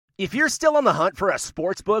If you're still on the hunt for a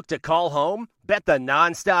sports book to call home, bet the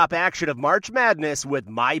nonstop action of March Madness with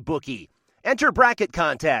MyBookie. Enter bracket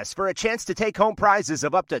contests for a chance to take home prizes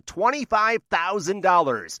of up to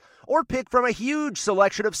 $25,000, or pick from a huge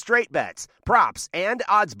selection of straight bets, props, and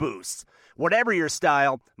odds boosts. Whatever your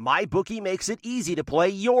style, MyBookie makes it easy to play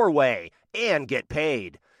your way and get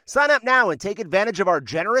paid. Sign up now and take advantage of our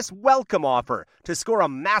generous welcome offer to score a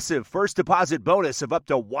massive first deposit bonus of up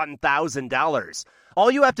to $1,000. All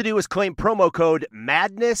you have to do is claim promo code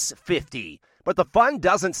MADNESS50. But the fun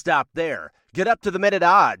doesn't stop there. Get up-to-the-minute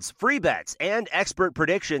odds, free bets, and expert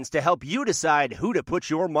predictions to help you decide who to put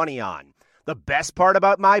your money on. The best part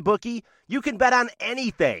about MyBookie? You can bet on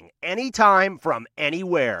anything, anytime, from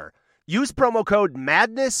anywhere. Use promo code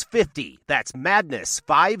MADNESS50, that's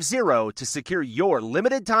MADNESS50, to secure your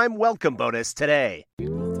limited-time welcome bonus today.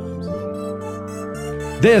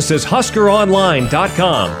 This is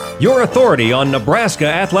HuskerOnline.com, your authority on Nebraska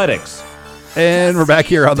athletics. And we're back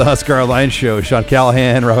here on the Husker Online Show. Sean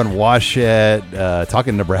Callahan, Robin Washett,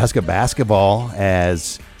 talking Nebraska basketball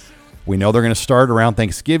as we know they're going to start around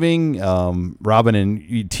Thanksgiving. Robin, and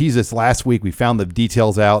you teased us last week. We found the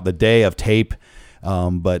details out the day of tape,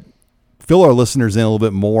 but fill our listeners in a little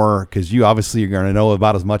bit more because you obviously are going to know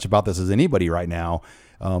about as much about this as anybody right now.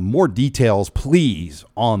 More details, please,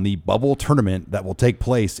 on the bubble tournament that will take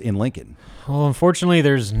place in Lincoln. Well, unfortunately,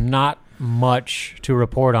 there's not much to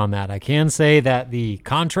report on that. I can say that the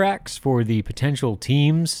contracts for the potential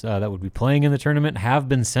teams that would be playing in the tournament have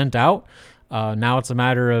been sent out. Now it's a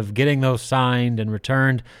matter of getting those signed and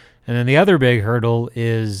returned. And then the other big hurdle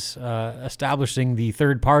is establishing the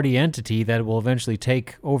third-party entity that will eventually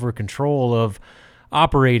take over control of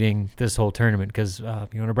operating this whole tournament because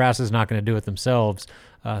Nebraska's not going to do it themselves.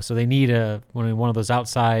 So they need one of those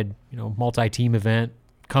outside multi-team event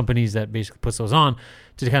companies that basically puts those on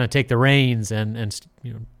to kind of take the reins and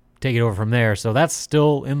take it over from there. So that's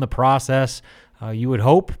still in the process. You would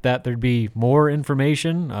hope that there'd be more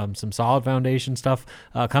information, some solid foundation stuff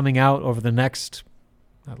coming out over the next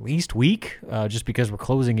at least week, just because we're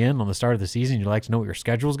closing in on the start of the season. You'd like to know what your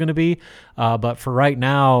schedule is going to be. But for right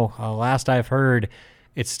now, last I've heard,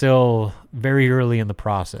 it's still very early in the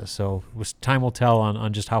process. So time will tell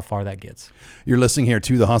on just how far that gets. You're listening here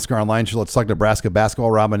to the Husker Online Show. Let's talk Nebraska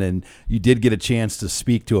basketball, Robin. And you did get a chance to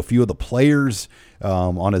speak to a few of the players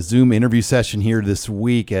on a Zoom interview session here this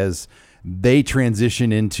week as they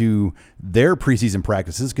transition into their preseason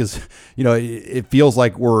practices because, it feels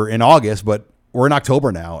like we're in August, but we're in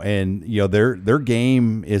October now, and their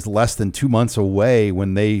game is less than 2 months away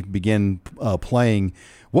when they begin playing.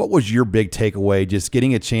 What was your big takeaway? Just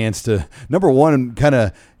getting a chance to, number one, kind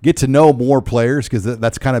of get to know more players because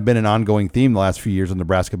that's kind of been an ongoing theme the last few years in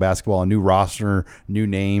Nebraska basketball. A new roster, new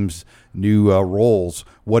names, new roles.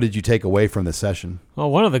 What did you take away from this session? Well,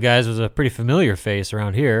 one of the guys was a pretty familiar face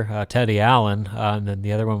around here, Teddy Allen, and then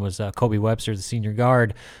the other one was Kobe Webster, the senior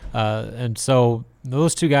guard. And so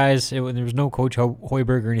those two guys, there was no Coach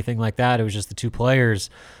Hoiberg or anything like that. It was just the two players.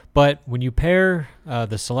 But when you pair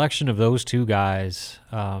the selection of those two guys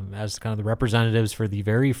as kind of the representatives for the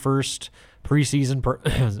very first preseason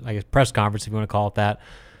press conference, if you want to call it that,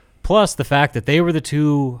 plus the fact that they were the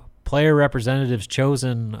two player representatives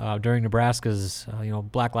chosen during Nebraska's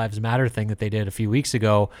Black Lives Matter thing that they did a few weeks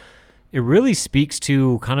ago, it really speaks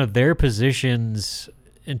to kind of their positions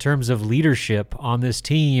in terms of leadership on this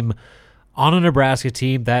team, on a Nebraska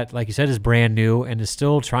team that, like you said, is brand new and is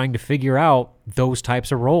still trying to figure out those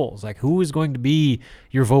types of roles. Like, who is going to be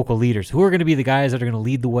your vocal leaders? Who are going to be the guys that are going to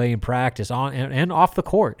lead the way in practice on and off the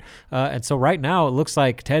court? And so right now it looks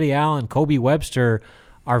like Teddy Allen, Kobe Webster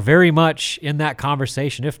are very much in that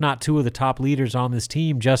conversation, if not two of the top leaders on this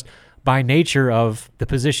team, just by nature of the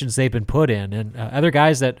positions they've been put in. And other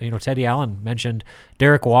guys that, Teddy Allen mentioned,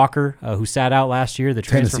 Derek Walker, who sat out last year, the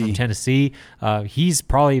transfer from Tennessee. He's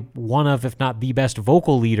probably one of, if not the best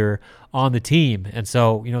vocal leader on the team. And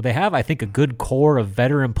so, they have, I think, a good core of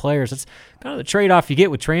veteran players. That's kind of the trade-off you get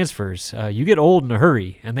with transfers. You get old in a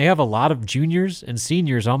hurry, and they have a lot of juniors and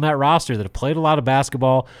seniors on that roster that have played a lot of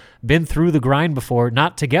basketball, been through the grind before,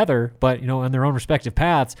 not together, but, in their own respective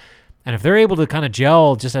paths. And if they're able to kind of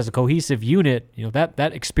gel just as a cohesive unit,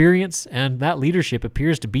 that experience and that leadership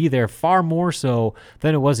appears to be there far more so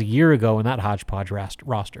than it was a year ago in that hodgepodge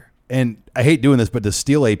roster. And I hate doing this, but to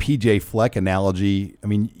steal a PJ Fleck analogy, I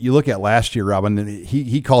mean, you look at last year, Robin,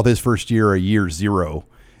 he called his first year a year zero.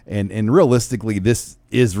 And realistically, this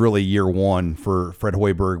is really year one for Fred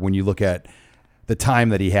Hoiberg when you look at the time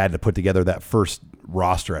that he had to put together that first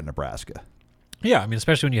roster at Nebraska. Yeah, I mean,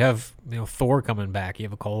 especially when you have Thor coming back, you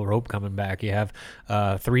have a Cole Rope coming back, you have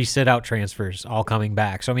 3 sit-out transfers all coming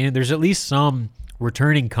back. So I mean, there's at least some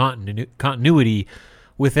returning continuity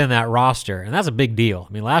within that roster, and that's a big deal.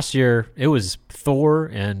 I mean, last year it was Thor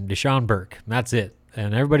and Deshaun Burke, and that's it.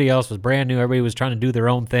 And everybody else was brand new. Everybody was trying to do their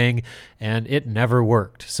own thing, and it never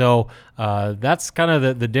worked. So that's kind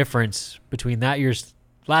of the difference between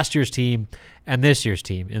last year's team and this year's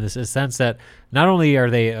team, in the sense that not only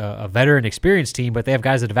are they a veteran, experienced team, but they have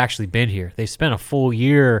guys that have actually been here. They've spent a full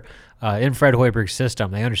year in Fred Hoiberg's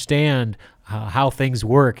system. They understand how things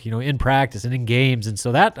work, in practice and in games. And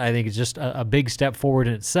so that, I think, is just a big step forward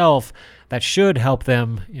in itself that should help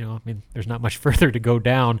them. I mean, there's not much further to go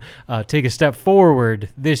down. Take a step forward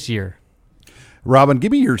this year. Robin,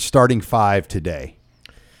 give me your starting 5 today.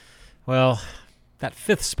 Well, that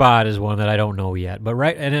 5th spot is one that I don't know yet. But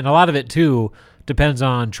and then a lot of it, too, depends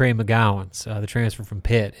on Trey McGowan's, the transfer from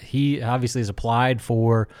Pitt. He obviously has applied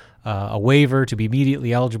for a waiver to be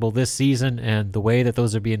immediately eligible this season, and the way that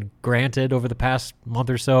those are being granted over the past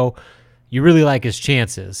month or so, you really like his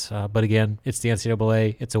chances. But again, it's the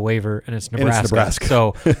NCAA, it's a waiver, and it's Nebraska.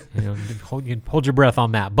 So hold your breath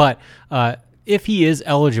on that. But if he is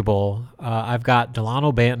eligible, I've got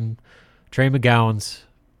Delano Banton, Trey McGowan's,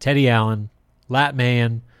 Teddy Allen, Lat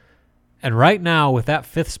Mayen, and right now with that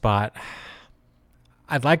 5th spot,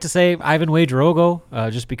 I'd like to say Ivan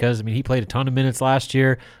Wagerogo, just because, he played a ton of minutes last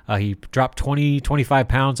year. He dropped 25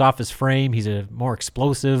 pounds off his frame. He's a more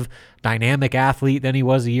explosive, dynamic athlete than he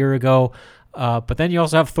was a year ago. But then you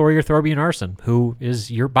also have Thorbjorn Arson, who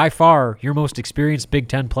is by far your most experienced Big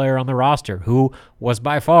Ten player on the roster, who was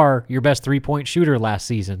by far your best 3-point shooter last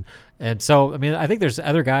season. And so, I think there's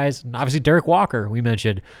other guys, and obviously Derek Walker, we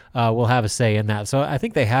mentioned, will have a say in that. So I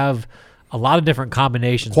think they have a lot of different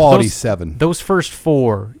combinations. Quality 7. Those first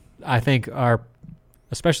 4, I think, are,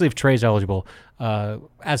 especially if Trey's eligible,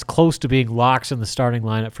 as close to being locks in the starting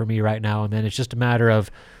lineup for me right now. And then it's just a matter of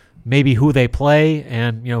maybe who they play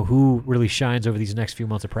and who really shines over these next few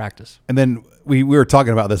months of practice. And then we were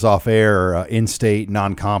talking about this off air, in-state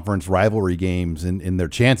non-conference rivalry games and their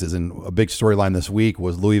chances. And a big storyline this week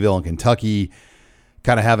was Louisville and Kentucky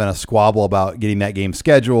kind of having a squabble about getting that game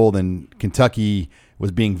scheduled, and Kentucky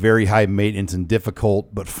was being very high maintenance and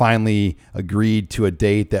difficult, but finally agreed to a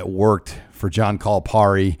date that worked for John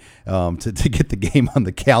Calipari to get the game on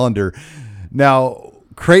the calendar. Now,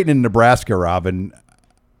 Creighton and Nebraska, Robin,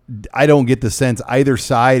 I don't get the sense either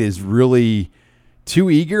side is really too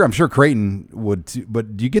eager. I'm sure Creighton would too,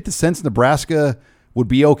 but do you get the sense Nebraska would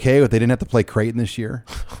be okay if they didn't have to play Creighton this year?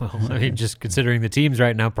 Well, just considering the teams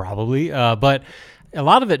right now, probably. But a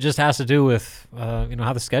lot of it just has to do with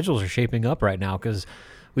how the schedules are shaping up right now, because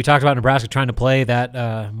we talked about Nebraska trying to play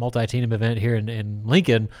that multi-team event here in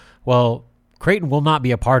Lincoln. Well, Creighton will not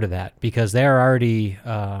be a part of that because they're already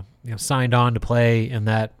signed on to play in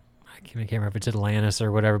that. I can't remember if it's Atlantis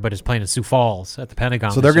or whatever, but it's playing in Sioux Falls at the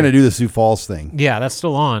Pentagon. So they're going to do the Sioux Falls thing. Yeah, that's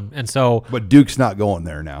still on. And so, but Duke's not going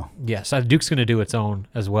there now. Yes, Duke's going to do its own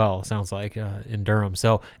as well, sounds like, in Durham.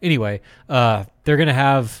 So anyway, they're going to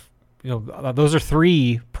have, those are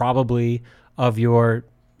 3 probably of your,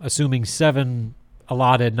 assuming 7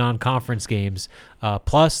 allotted non-conference games,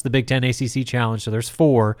 plus the Big Ten ACC Challenge. So there's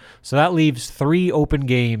 4. So that leaves 3 open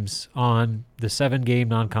games on the 7-game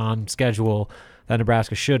non-con schedule that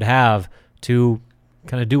Nebraska should have to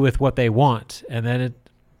kind of do with what they want. And then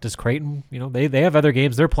does Creighton, they have other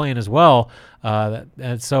games they're playing as well.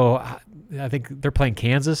 And so I think they're playing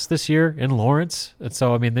Kansas this year in Lawrence. And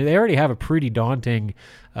so, they already have a pretty daunting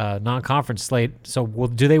non-conference slate. So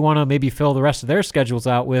do they want to maybe fill the rest of their schedules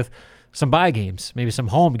out with some bye games, maybe get some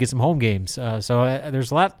home games? So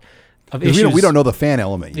there's a lot of issues. We don't know the fan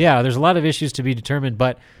element yet. Yeah, there's a lot of issues to be determined,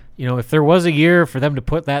 but if there was a year for them to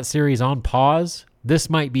put that series on pause,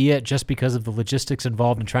 this might be it, just because of the logistics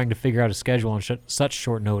involved in trying to figure out a schedule on such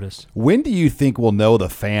short notice. When do you think we'll know the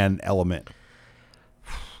fan element?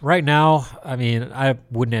 Right now, I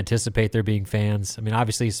wouldn't anticipate there being fans.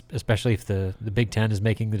 Obviously, especially if the Big Ten is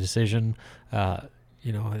making the decision,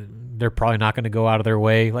 they're probably not going to go out of their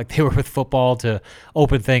way like they were with football to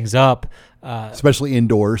open things up. Especially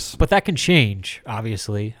indoors. But that can change,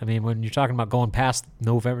 obviously. When you're talking about going past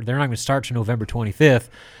November, they're not going to start to November 25th.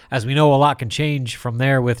 As we know, a lot can change from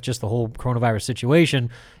there with just the whole coronavirus situation.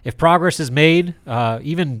 If progress is made,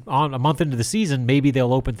 even on a month into the season, maybe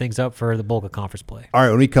they'll open things up for the bulk of conference play. All right,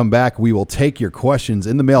 when we come back, we will take your questions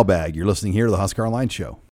in the mailbag. You're listening here to the Husker Online Show.